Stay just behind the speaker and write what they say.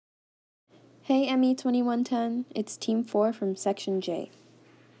Hey ME2110, it's Team 4 from Section J.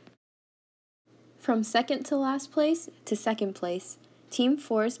 From second to last place to second place, Team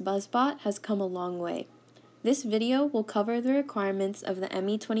 4's BuzzBot has come a long way. This video will cover the requirements of the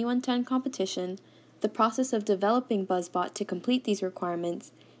ME2110 competition, the process of developing BuzzBot to complete these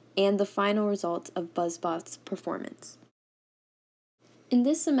requirements, and the final results of BuzzBot's performance. In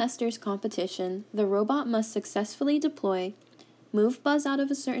this semester's competition, the robot must successfully deploy, move Buzz out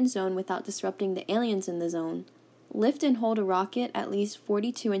of a certain zone without disrupting the aliens in the zone, lift and hold a rocket at least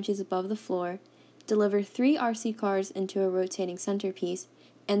 42 inches above the floor, deliver 3 RC cars into a rotating centerpiece,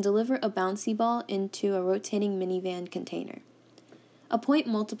 and deliver a bouncy ball into a rotating minivan container. A point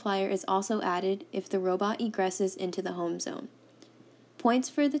multiplier is also added if the robot egresses into the home zone. Points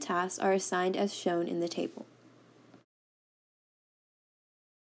for the tasks are assigned as shown in the table.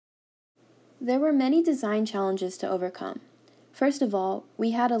 There were many design challenges to overcome. First of all,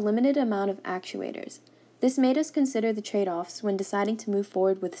 we had a limited amount of actuators. This made us consider the trade-offs when deciding to move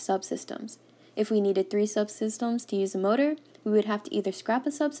forward with subsystems. If we needed 3 subsystems to use a motor, we would have to either scrap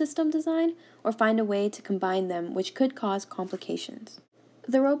a subsystem design or find a way to combine them, which could cause complications.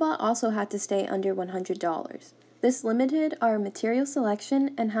 The robot also had to stay under $100. This limited our material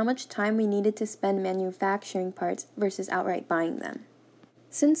selection and how much time we needed to spend manufacturing parts versus outright buying them.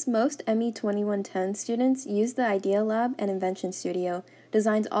 Since most ME2110 students use the Idea Lab and Invention Studio,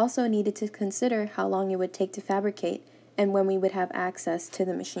 designs also needed to consider how long it would take to fabricate and when we would have access to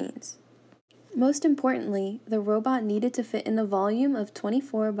the machines. Most importantly, the robot needed to fit in a volume of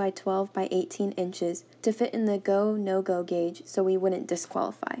 24 by 12 by 18 inches to fit in the go-no-go gauge so we wouldn't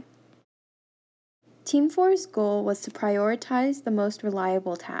disqualify. Team 4's goal was to prioritize the most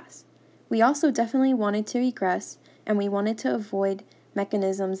reliable tasks. We also definitely wanted to egress, and we wanted to avoid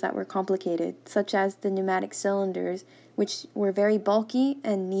mechanisms that were complicated, such as the pneumatic cylinders, which were very bulky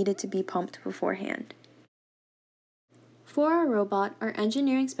and needed to be pumped beforehand. For our robot, our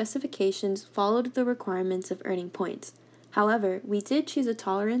engineering specifications followed the requirements of earning points. However, we did choose a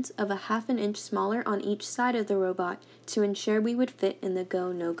tolerance of a ½ an inch smaller on each side of the robot to ensure we would fit in the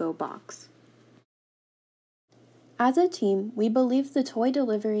go-no-go box. As a team, we believed the toy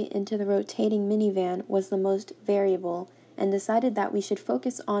delivery into the rotating minivan was the most variable and decided that we should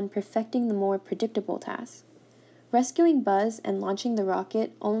focus on perfecting the more predictable tasks. Rescuing Buzz and launching the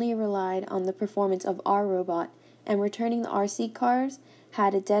rocket only relied on the performance of our robot, and returning the RC cars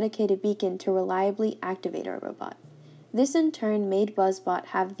had a dedicated beacon to reliably activate our robot. This in turn made BuzzBot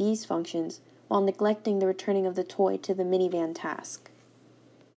have these functions, while neglecting the returning of the toy to the minivan task.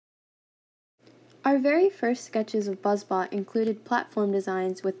 Our very first sketches of BuzzBot included platform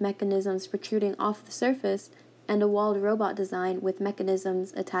designs with mechanisms protruding off the surface and a walled robot design with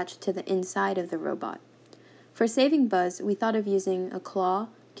mechanisms attached to the inside of the robot. For saving Buzz, we thought of using a claw,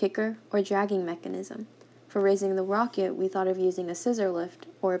 kicker, or dragging mechanism. For raising the rocket, we thought of using a scissor lift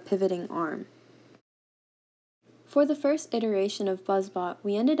or a pivoting arm. For the first iteration of BuzzBot,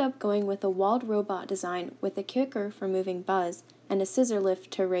 we ended up going with a walled robot design with a kicker for moving Buzz and a scissor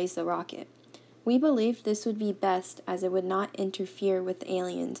lift to raise the rocket. We believed this would be best as it would not interfere with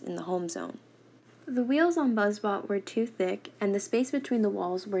aliens in the home zone. The wheels on BuzzBot were too thick and the space between the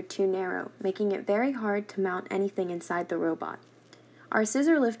walls were too narrow, making it very hard to mount anything inside the robot. Our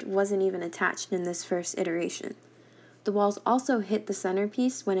scissor lift wasn't even attached in this first iteration. The walls also hit the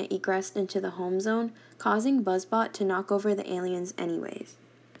centerpiece when it egressed into the home zone, causing BuzzBot to knock over the aliens anyways.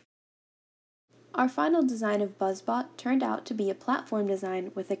 Our final design of BuzzBot turned out to be a platform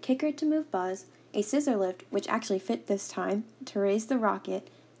design with a kicker to move Buzz, a scissor lift, which actually fit this time, to raise the rocket,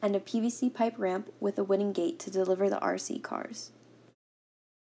 and a PVC pipe ramp with a wooden gate to deliver the RC cars.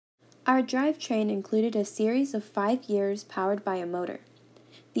 Our drivetrain included a series of 5 gears powered by a motor.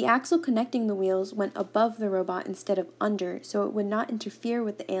 The axle connecting the wheels went above the robot instead of under, so it would not interfere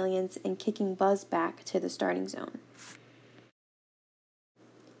with the aliens in kicking Buzz back to the starting zone.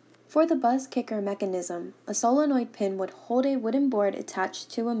 For the Buzz kicker mechanism, a solenoid pin would hold a wooden board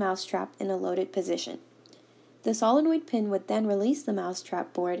attached to a mousetrap in a loaded position. The solenoid pin would then release the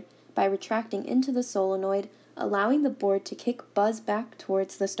mousetrap board by retracting into the solenoid, allowing the board to kick Buzz back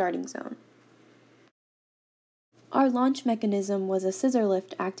towards the starting zone. Our launch mechanism was a scissor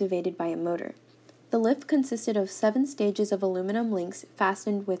lift activated by a motor. The lift consisted of 7 stages of aluminum links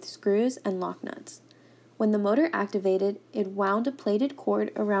fastened with screws and lock nuts. When the motor activated, it wound a plated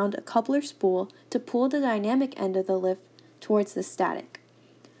cord around a coupler spool to pull the dynamic end of the lift towards the static.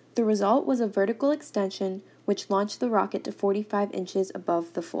 The result was a vertical extension which launched the rocket to 45 inches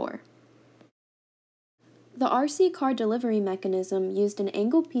above the floor. The RC car delivery mechanism used an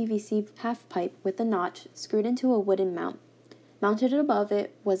angled PVC half pipe with a notch screwed into a wooden mount. Mounted above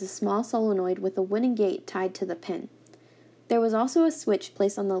it was a small solenoid with a wooden gate tied to the pin. There was also a switch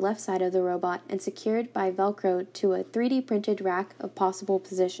placed on the left side of the robot and secured by Velcro to a 3D printed rack of possible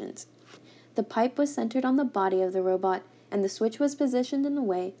positions. The pipe was centered on the body of the robot, and the switch was positioned in a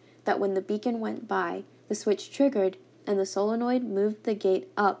way that when the beacon went by, the switch triggered and the solenoid moved the gate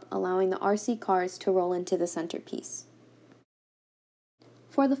up, allowing the RC cars to roll into the centerpiece.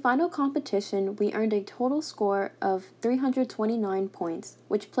 For the final competition, we earned a total score of 329 points,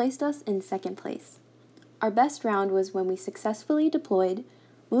 which placed us in second place. Our best round was when we successfully deployed,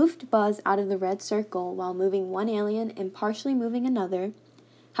 moved Buzz out of the red circle while moving one alien and partially moving another,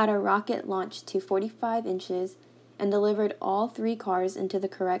 had our rocket launched to 45 inches, and delivered all 3 cars into the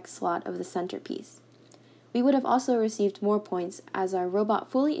correct slot of the centerpiece. We would have also received more points as our robot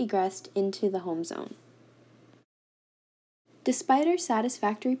fully egressed into the home zone. Despite our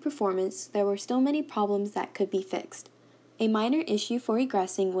satisfactory performance, there were still many problems that could be fixed. A minor issue for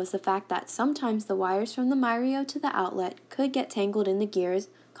egressing was the fact that sometimes the wires from the Myrio to the outlet could get tangled in the gears,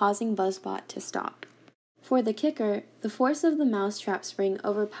 causing BuzzBot to stop. For the kicker, the force of the mousetrap spring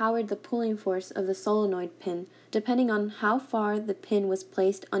overpowered the pulling force of the solenoid pin, depending on how far the pin was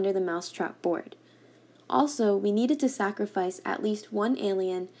placed under the mousetrap board. Also, we needed to sacrifice at least one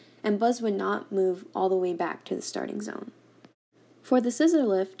alien, and Buzz would not move all the way back to the starting zone. For the scissor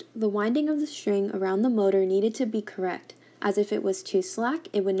lift, the winding of the string around the motor needed to be correct, as if it was too slack,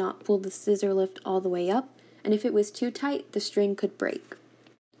 it would not pull the scissor lift all the way up, and if it was too tight, the string could break.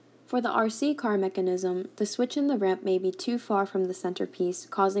 For the RC car mechanism, the switch in the ramp may be too far from the centerpiece,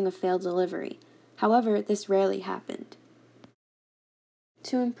 causing a failed delivery. However, this rarely happened.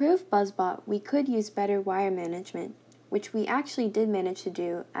 To improve BuzzBot, we could use better wire management, which we actually did manage to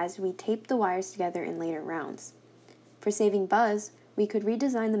do as we taped the wires together in later rounds. For saving Buzz, we could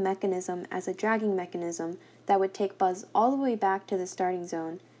redesign the mechanism as a dragging mechanism that would take Buzz all the way back to the starting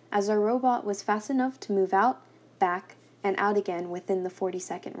zone, as our robot was fast enough to move out, back, and out again within the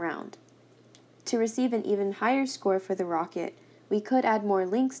 40-second round. To receive an even higher score for the rocket, we could add more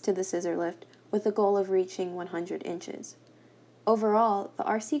links to the scissor lift with the goal of reaching 100 inches. Overall, the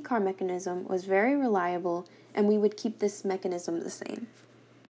RC car mechanism was very reliable, and we would keep this mechanism the same.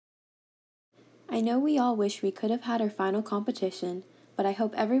 I know we all wish we could have had our final competition, but I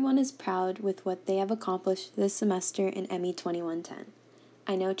hope everyone is proud with what they have accomplished this semester in ME 2110.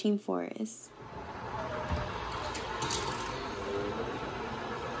 I know Team 4 is.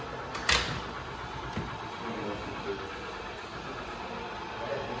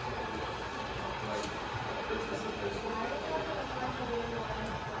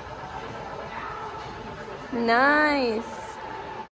 Nice!